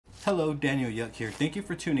Hello, Daniel Yuck here. Thank you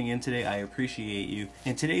for tuning in today. I appreciate you.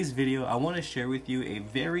 In today's video, I want to share with you a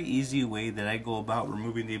very easy way that I go about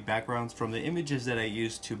removing the backgrounds from the images that I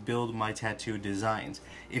use to build my tattoo designs.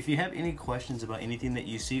 If you have any questions about anything that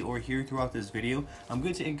you see or hear throughout this video, I'm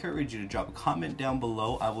going to encourage you to drop a comment down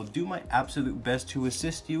below. I will do my absolute best to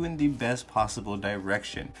assist you in the best possible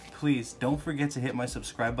direction. Please don't forget to hit my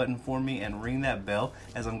subscribe button for me and ring that bell,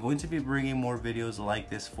 as I'm going to be bringing more videos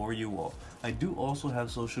like this for you all. I do also have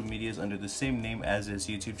social medias under the same name as this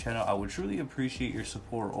YouTube channel. I would truly appreciate your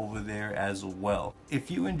support over there as well. If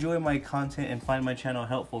you enjoy my content and find my channel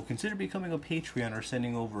helpful, consider becoming a Patreon or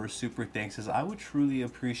sending over a super thanks, as I would truly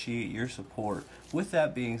appreciate your support. With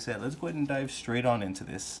that being said, let's go ahead and dive straight on into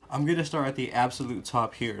this. I'm going to start at the absolute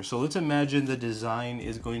top here. So let's imagine the design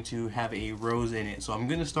is going to have a rose in it. So I'm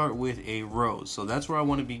going to start with a rose. So that's where I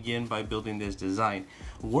want to begin by building this design.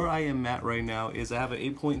 Where I am at right now is I have an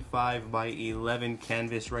 8.5 by 11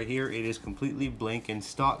 canvas right here. It is completely blank and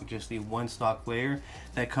stock, just the one stock layer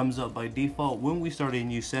that comes up by default when we start a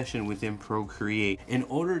new session within Procreate. In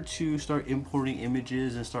order to start importing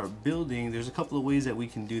images and start building, there's a couple of ways that we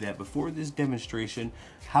can do that. Before this demonstration,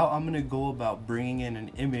 how I'm going to go about bringing in an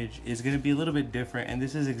image is going to be a little bit different, and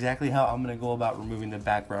this is exactly how I'm going to go about removing the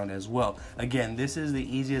background as well. Again, this is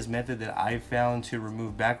the easiest method that I've found to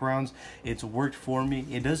remove backgrounds. It's worked for me.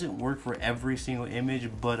 It doesn't work for every single image,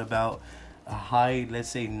 but about a high, let's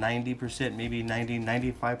say 90%, maybe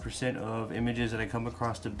 95% of images that I come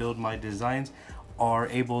across to build my designs are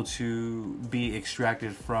able to be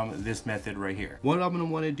extracted from this method right here. What I'm going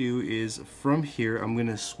to want to do is, from here, I'm going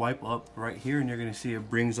to swipe up right here, and you're going to see it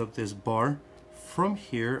brings up this bar. From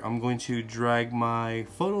here, I'm going to drag my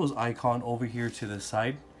photos icon over here to the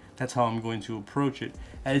side. That's how I'm going to approach it.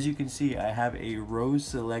 As you can see, I have a rose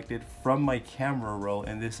selected from my camera roll,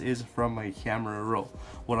 and this is from my camera roll.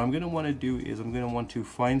 What I'm going to want to do is I'm going to want to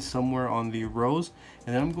find somewhere on the rose,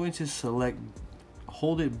 and then I'm going to select,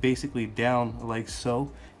 hold it basically down like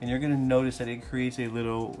so, and you're going to notice that it creates a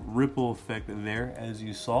little ripple effect there, as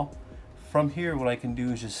you saw. From here, what I can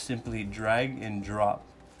do is just simply drag and drop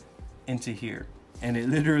into here, and it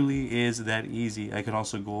literally is that easy. I can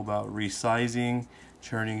also go about resizing,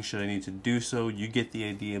 churning should I need to do so. You get the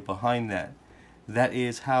idea behind that. That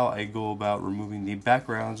is how I go about removing the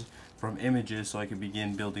backgrounds from images so I can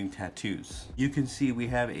begin building tattoos. You can see we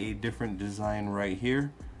have a different design right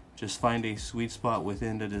here. Just find a sweet spot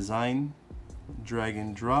within the design, drag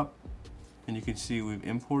and drop, and you can see we've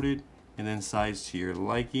imported, and then size to your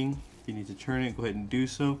liking. If you need to turn it, go ahead and do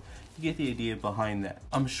so. You get the idea behind that.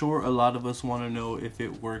 I'm sure a lot of us want to know if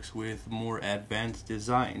it works with more advanced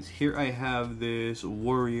designs. Here I have this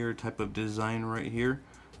warrior type of design right here.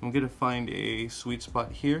 I'm going to find a sweet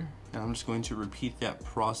spot here, and I'm just going to repeat that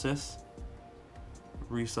process.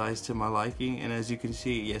 Resize to my liking, and as you can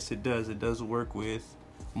see, yes, it does work with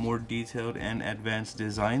more detailed and advanced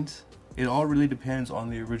designs. It all really depends on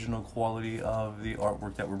the original quality of the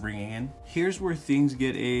artwork that we're bringing in. Here's where things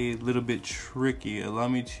get a little bit tricky. Allow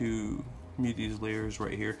me to mute these layers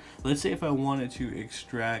right here. Let's say if I wanted to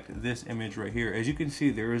extract this image right here, as you can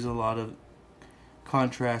see, there is a lot of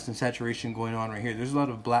contrast and saturation going on right here. There's a lot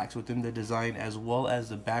of blacks within the design as well as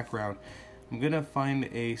the background. I'm gonna find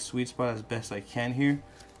a sweet spot as best I can here.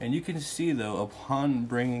 And you can see though, upon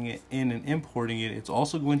bringing it in and importing it, it's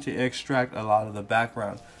also going to extract a lot of the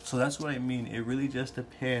background. So that's what I mean. It really just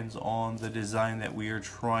depends on the design that we are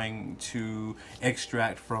trying to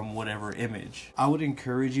extract from whatever image. I would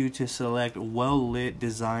encourage you to select well-lit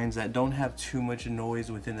designs that don't have too much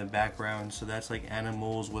noise within the background. So that's like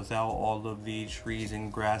animals without all of the trees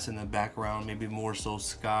and grass in the background, maybe more so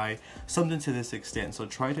sky, something to this extent. So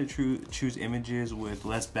try to choose images with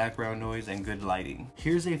less background noise and good lighting.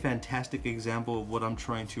 Here's a fantastic example of what I'm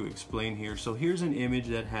trying to explain here. So here's an image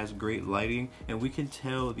that has great lighting, and we can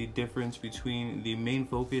tell the difference between the main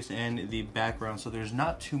focus and the background, so there's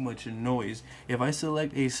not too much noise. If I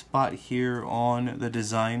select a spot here on the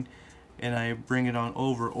design and I bring it on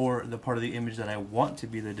over, or the part of the image that I want to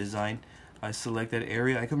be the design, I select that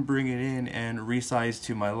area, I can bring it in and resize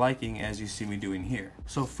to my liking, as you see me doing here.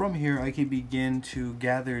 So from here I can begin to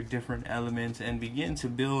gather different elements and begin to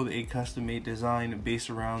build a custom-made design based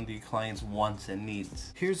around the client's wants and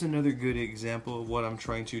needs. Here's another good example of what I'm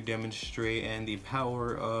trying to demonstrate, and the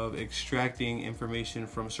power of extracting information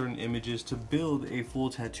from certain images to build a full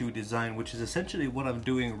tattoo design, which is essentially what I'm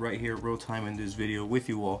doing right here real time in this video with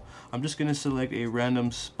you all. I'm just going to select a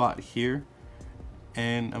random spot here,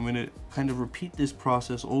 and I'm going to kind of repeat this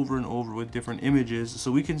process over and over with different images. So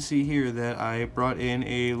we can see here that I brought in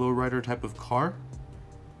a lowrider type of car.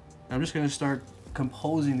 I'm just going to start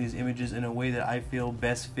composing these images in a way that I feel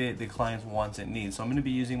best fit the client's wants and needs. So I'm going to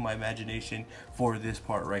be using my imagination for this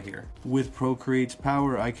part right here. With Procreate's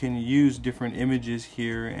power, I can use different images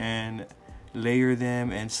here and layer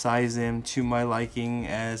them and size them to my liking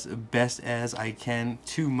as best as I can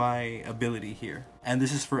to my ability here. And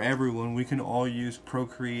this is for everyone. We can all use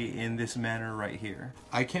Procreate in this manner right here.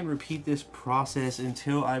 I can repeat this process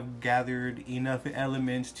until I've gathered enough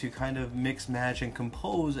elements to kind of mix, match, and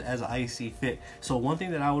compose as I see fit. So one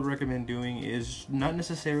thing that I would recommend doing is not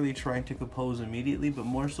necessarily trying to compose immediately, but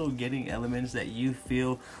more so getting elements that you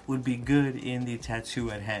feel would be good in the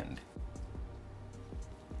tattoo at hand.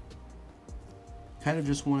 Kind of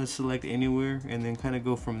just want to select anywhere and then kind of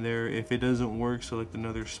go from there. If it doesn't work, select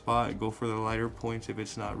another spot, go for the lighter points if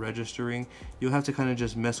it's not registering. You'll have to kind of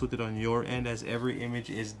just mess with it on your end, as every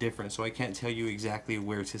image is different, so I can't tell you exactly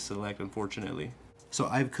where to select, unfortunately. So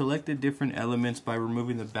I've collected different elements by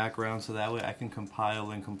removing the background, so that way I can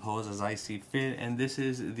compile and compose as I see fit. And this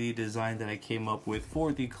is the design that I came up with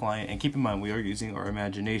for the client. And keep in mind, we are using our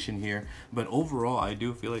imagination here, but overall I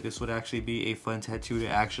do feel like this would actually be a fun tattoo to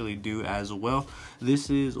actually do as well. This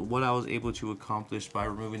is what I was able to accomplish by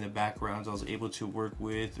removing the backgrounds. I was able to work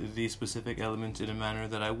with the specific elements in a manner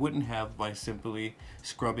that I wouldn't have by simply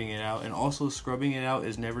scrubbing it out. And also, scrubbing it out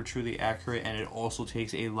is never truly accurate, and it also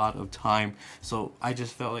takes a lot of time. So I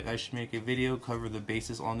just felt like I should make a video, cover the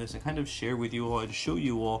basis on this, and kind of share with you all and show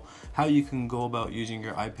you all how you can go about using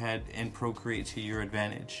your iPad and Procreate to your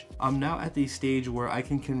advantage. I'm now at the stage where I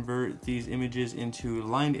can convert these images into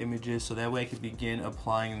lined images, so that way I can begin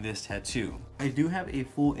applying this tattoo. I do have a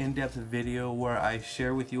full in-depth video where I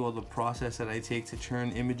share with you all the process that I take to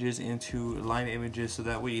turn images into line images, so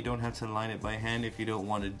that way you don't have to line it by hand if you don't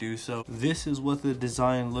want to do so. This is what the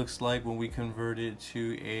design looks like when we convert it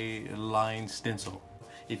to a line stencil.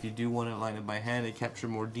 If you do want to line it by hand and capture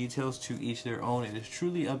more details, to each their own. It is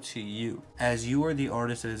truly up to you, as you are the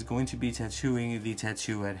artist that is going to be tattooing the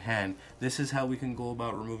tattoo at hand. This is how we can go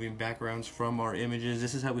about removing backgrounds from our images.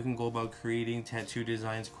 This is how we can go about creating tattoo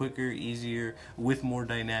designs quicker, easier, with more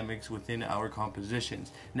dynamics within our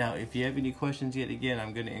compositions. Now, if you have any questions, yet again,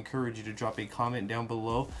 I'm going to encourage you to drop a comment down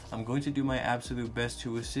below. I'm going to do my absolute best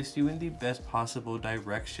to assist you in the best possible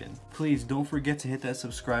direction. Please don't forget to hit that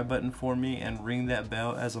subscribe button for me and ring that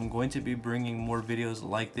bell, as I'm going to be bringing more videos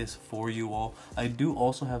like this for you all. I do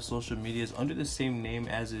also have social medias under the same name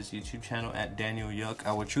as this YouTube channel, at Daniel Yuck.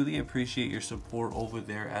 I would truly appreciate your support over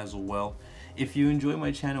there as well. If you enjoy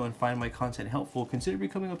my channel and find my content helpful, consider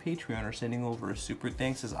becoming a Patreon or sending over a super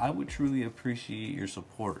thanks, as I would truly appreciate your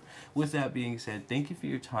support. With that being said, thank you for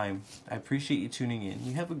your time. I appreciate you tuning in.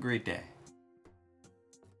 You have a great day.